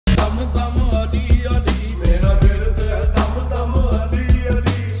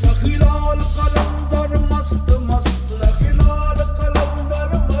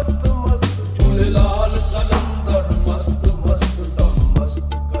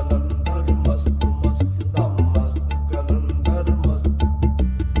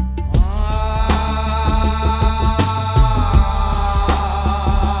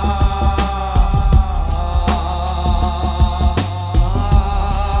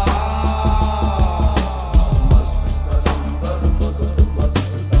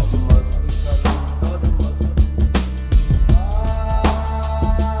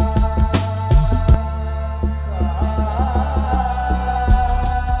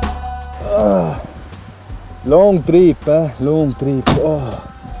Long trip, long trip.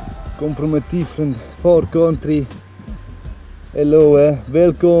 Oh, come from a different far country. Hello,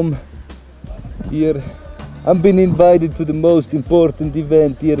 welcome here. I've been invited to the most important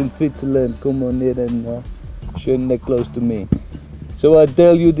event here in Switzerland. Come on here and share that close to me. So I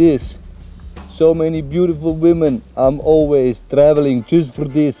tell you this, so many beautiful women. I'm always traveling just for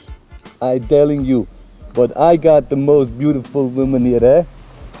this. I'm telling you. But I got the most beautiful woman here.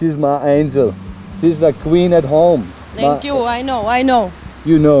 She's my angel. She's a queen at home. Thank you, I know.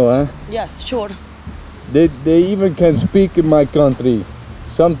 You know, huh? Yes, sure. They even can speak in my country,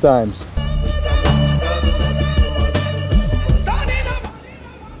 sometimes.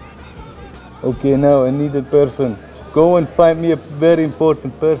 Okay, now I need a person. Go and find me a very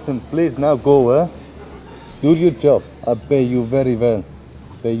important person. Please, now go, huh? Do your job. I pay you very well.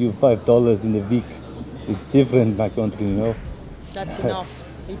 Pay you $5 in a week. It's different in my country, you know? That's enough.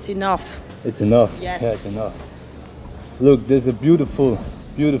 It's enough. It's enough? Yes. Yeah, it's enough. Look, there's a beautiful,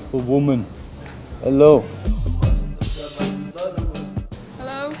 beautiful woman. Hello.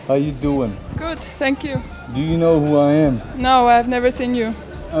 Hello. How you doing? Good, thank you. Do you know who I am? No, I've never seen you.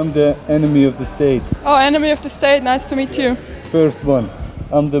 I'm the enemy of the state. Oh, enemy of the state, nice to meet you. First one.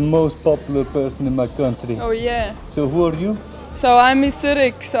 I'm the most popular person in my country. Oh yeah. So who are you? So I'm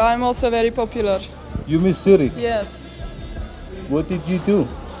Misszueri, so I'm also very popular. You Misszueri? Yes. What did you do?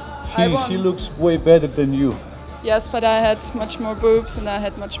 I won. She looks way better than you. Yes, but I had much more boobs and I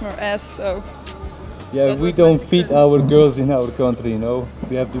had much more ass, so... Yeah, we don't feed our girls in our country, you know.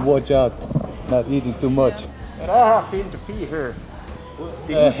 We have to watch out, not eating too much. But I have to interfere here.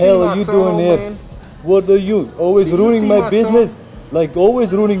 The hell are you doing here? Man? What are you? Always ruining my business? Like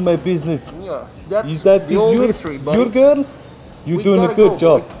always ruining my business? Yeah, that's the old history, buddy. Your girl? You're doing a good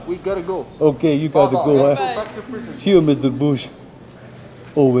job. We gotta go. Okay, you gotta go, huh? Back to prison. See you, Mr. Bush.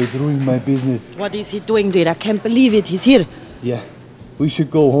 Always ruining my business. What is he doing there? I can't believe it. He's here. Yeah, we should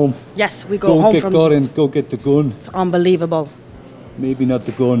go home. Yes, we go home from this. And go get the gun. It's unbelievable. Maybe not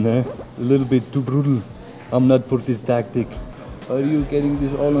the gun, eh? A little bit too brutal. I'm not for this tactic. Are you getting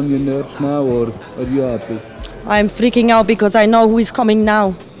this all on your nerves now, or are you happy? I'm freaking out because I know who is coming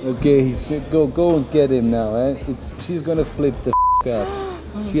now. Okay, he should go and get him now, eh? She's gonna flip the out.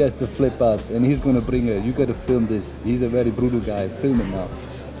 She has to flip out, and he's gonna bring her. You gotta film this. He's a very brutal guy. Film him now.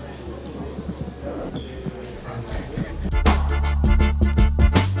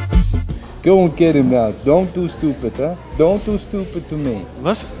 Go and get him now. Don't do stupid, huh? Don't do stupid to me.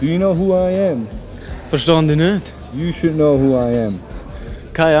 Was? Do you know who I am? Verstanden die nicht? You should know who I am.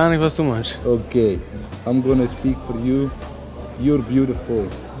 Keine Ahnung, was du meinst. Okay, I'm gonna speak for you. You're beautiful.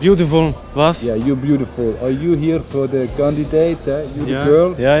 Beautiful, was? Yeah, you're beautiful. Are you here for the candidates, eh? You're the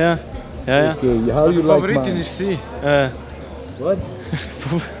girl? Ja. Okay, how you like Favoritin mine? is sie. What?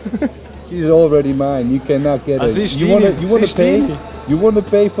 She's already mine. You cannot get her. You wanna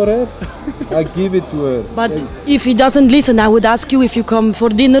pay for her? I give it to her. But if he doesn't listen, I would ask you if you come for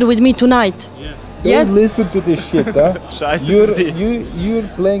dinner with me tonight. Yes. Don't listen to this shit, huh? Scheiße. You're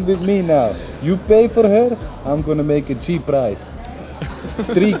playing with me now. You pay for her, I'm gonna make a cheap price.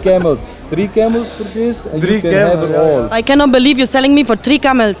 3 camels. 3 camels for this, and you can have it all. I cannot believe you're selling me for 3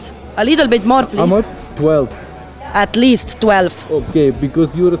 camels. A little bit more, please. How much? 12. At least 12. Okay,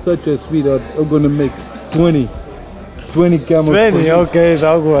 because you're such a sweetheart, I'm gonna make 20. 20 camels. 20, okay, ist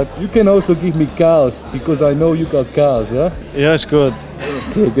auch gut. You can also give me cows, because I know you got cows, yeah? Ja, ist gut.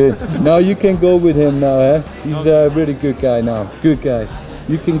 Okay, good. Now you can go with him now, eh? He's a really good guy now. Good guy.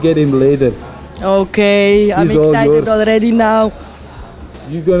 You can get him later. Okay, I'm excited already now.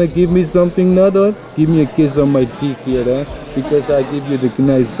 You gonna give me something, Nador? Give me a kiss on my cheek here, eh? Because I give you the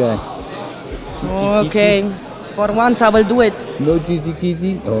nice guy. Okay, for once I will do it. No cheesy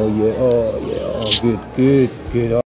kissy? Oh yeah, oh good.